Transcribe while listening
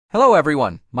Hello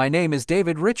everyone, my name is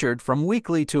David Richard from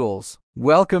Weekly Tools.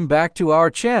 Welcome back to our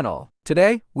channel.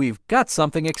 Today, we've got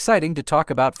something exciting to talk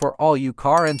about for all you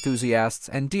car enthusiasts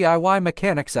and DIY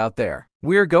mechanics out there.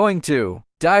 We're going to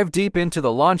dive deep into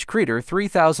the Launch Creader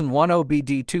 3001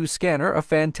 OBD2 Scanner, a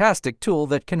fantastic tool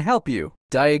that can help you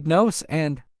diagnose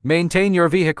and maintain your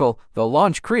vehicle. The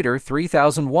Launch Creader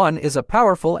 3001 is a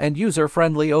powerful and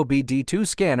user-friendly OBD2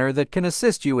 scanner that can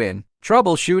assist you in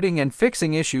troubleshooting and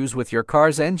fixing issues with your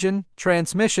car's engine,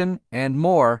 transmission, and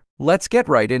more. Let's get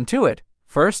right into it.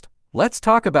 First, let's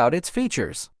talk about its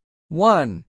features.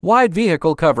 1. Wide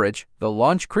vehicle coverage. The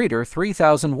Launch Creader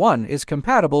 3001 is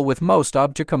compatible with most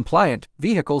OBD2-compliant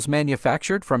vehicles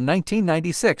manufactured from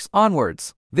 1996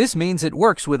 onwards. This means it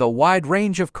works with a wide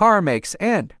range of car makes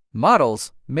and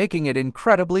models, making it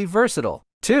incredibly versatile.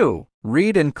 2.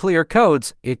 Read and clear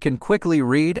codes. It can quickly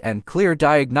read and clear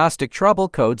diagnostic trouble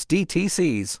codes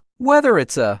DTCs. Whether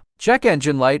it's a check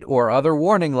engine light or other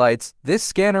warning lights, this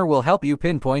scanner will help you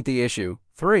pinpoint the issue.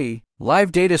 3.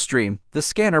 Live data stream. The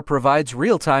scanner provides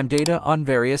real-time data on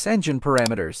various engine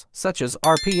parameters, such as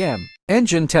RPM,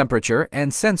 engine temperature,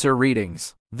 and sensor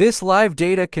readings. This live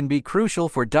data can be crucial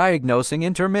for diagnosing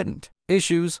intermittent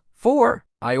issues. 4.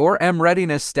 I/M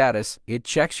readiness status. It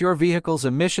checks your vehicle's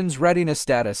emissions readiness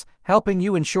status, helping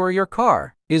you ensure your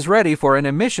car is ready for an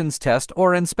emissions test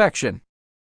or inspection.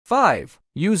 5.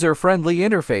 User-friendly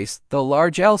interface. The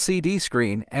large LCD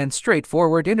screen and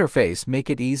straightforward interface make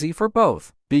it easy for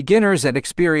both beginners and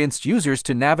experienced users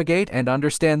to navigate and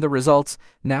understand the results.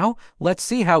 Now, let's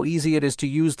see how easy it is to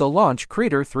use the Launch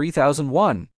Creader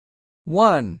 3001.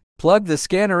 1. Plug the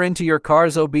scanner into your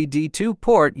car's OBD2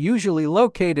 port, usually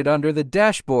located under the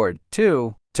dashboard.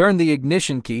 2. Turn the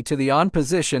ignition key to the on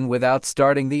position without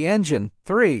starting the engine.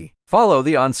 3. Follow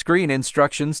the on-screen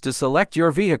instructions to select your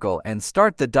vehicle and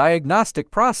start the diagnostic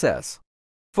process.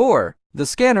 4. The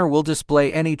scanner will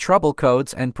display any trouble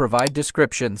codes and provide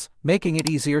descriptions, making it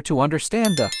easier to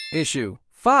understand the issue.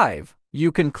 5.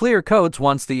 You can clear codes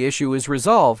once the issue is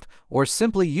resolved, or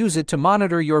simply use it to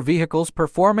monitor your vehicle's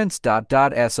performance.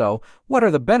 So, what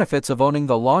are the benefits of owning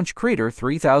the Launch Creader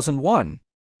 3001?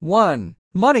 1.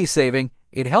 Money saving.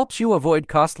 It helps you avoid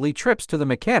costly trips to the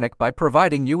mechanic by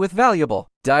providing you with valuable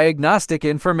diagnostic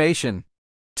information.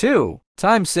 2.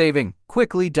 Time saving.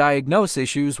 Quickly diagnose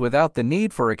issues without the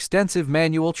need for extensive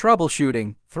manual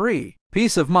troubleshooting. 3.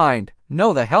 Peace of mind.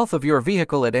 Know the health of your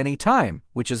vehicle at any time,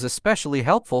 which is especially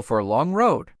helpful for long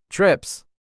road trips.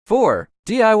 4.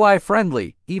 DIY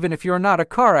friendly. Even if you're not a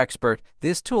car expert,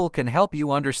 this tool can help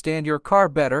you understand your car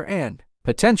better and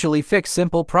potentially fix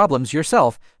simple problems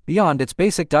yourself. Beyond its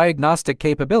basic diagnostic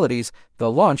capabilities,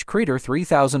 the Launch Creader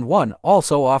 3001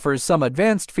 also offers some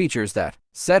advanced features that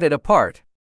set it apart.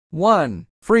 1.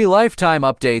 Free lifetime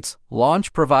updates.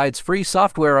 Launch provides free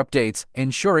software updates,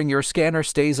 ensuring your scanner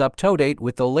stays up to date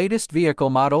with the latest vehicle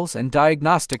models and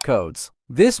diagnostic codes.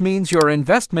 This means your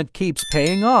investment keeps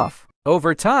paying off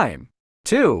over time.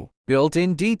 2.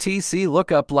 Built-in DTC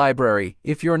lookup library.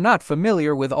 If you're not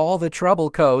familiar with all the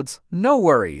trouble codes, no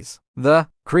worries. The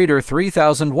Creator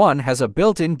 3001 has a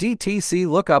built-in DTC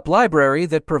lookup library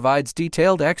that provides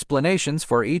detailed explanations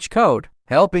for each code,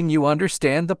 helping you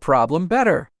understand the problem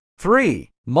better. 3.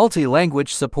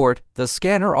 Multi-language support. The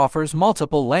scanner offers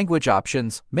multiple language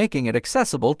options, making it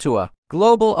accessible to a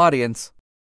global audience.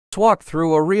 Let's walk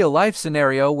through a real-life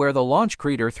scenario where the Launch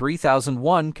Creator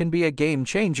 3001 can be a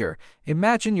game-changer.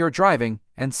 Imagine you're driving,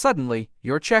 and suddenly,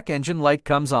 your check engine light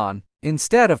comes on.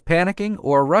 Instead of panicking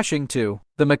or rushing to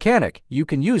the mechanic, you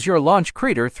can use your Launch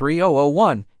Creator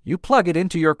 3001. You plug it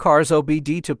into your car's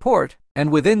OBD2 port,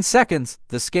 and within seconds,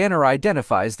 the scanner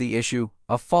identifies the issue,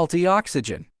 a faulty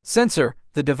oxygen sensor.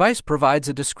 The device provides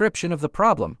a description of the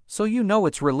problem, so you know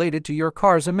it's related to your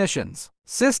car's emissions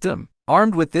system.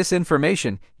 Armed with this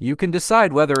information, you can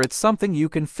decide whether it's something you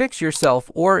can fix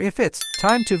yourself or if it's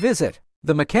time to visit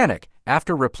the mechanic.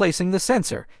 After replacing the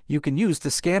sensor, you can use the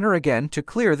scanner again to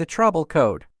clear the trouble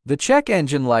code. The check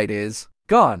engine light is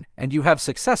gone, and you have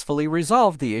successfully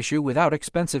resolved the issue without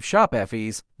expensive shop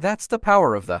fees. That's the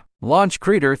power of the Launch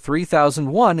Creator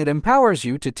 3001. It empowers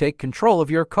you to take control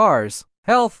of your car's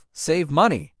health, save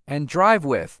money, and drive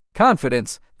with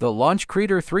confidence. The Launch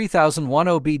Creator 3001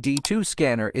 OBD2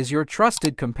 scanner is your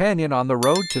trusted companion on the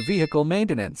road to vehicle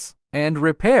maintenance and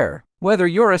repair. Whether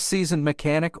you're a seasoned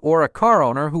mechanic or a car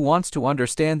owner who wants to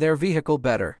understand their vehicle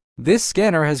better, this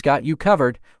scanner has got you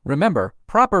covered. Remember,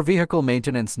 proper vehicle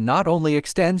maintenance not only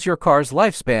extends your car's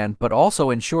lifespan but also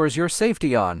ensures your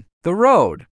safety on the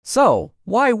road. So,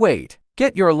 why wait?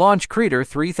 Get your Launch Creator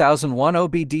 3001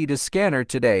 OBD2 scanner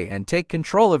today and take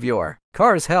control of your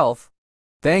car's health.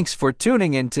 Thanks for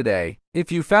tuning in today. If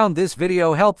you found this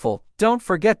video helpful, don't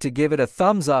forget to give it a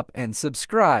thumbs up and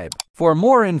subscribe for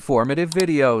more informative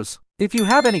videos. If you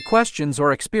have any questions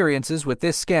or experiences with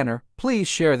this scanner, please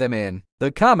share them in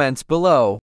the comments below.